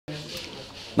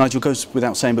Nigel, goes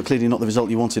without saying, but clearly not the result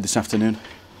you wanted this afternoon.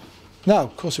 No,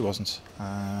 of course it wasn't.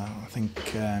 I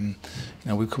think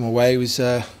we come away. It was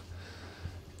a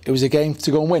game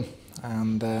to go and win,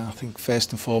 and I think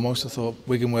first and foremost, I thought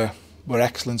Wigan were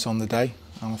excellent on the day,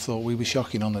 and I thought we were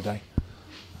shocking on the day.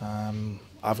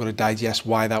 I've got to digest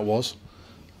why that was.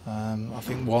 I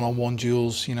think one-on-one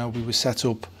duels, we were set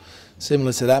up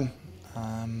similar to them,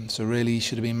 so really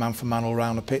should have been man for man all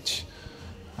round the pitch.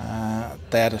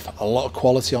 They had a lot of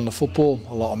quality on the football,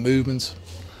 a lot of movement,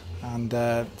 and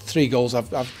 3 goals.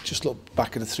 I've just looked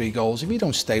back at the 3 goals. If you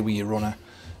don't stay with your runner,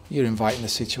 you're inviting the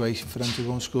situation for them to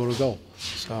go and score a goal.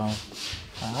 So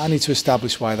I need to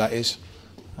establish why that is,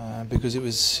 because it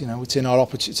was, it's in our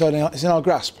opportunity, it's in our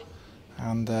grasp,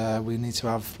 and we need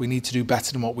to do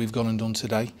better than what we've gone and done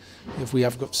today if we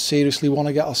have got seriously want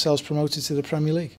to get ourselves promoted to the Premier League.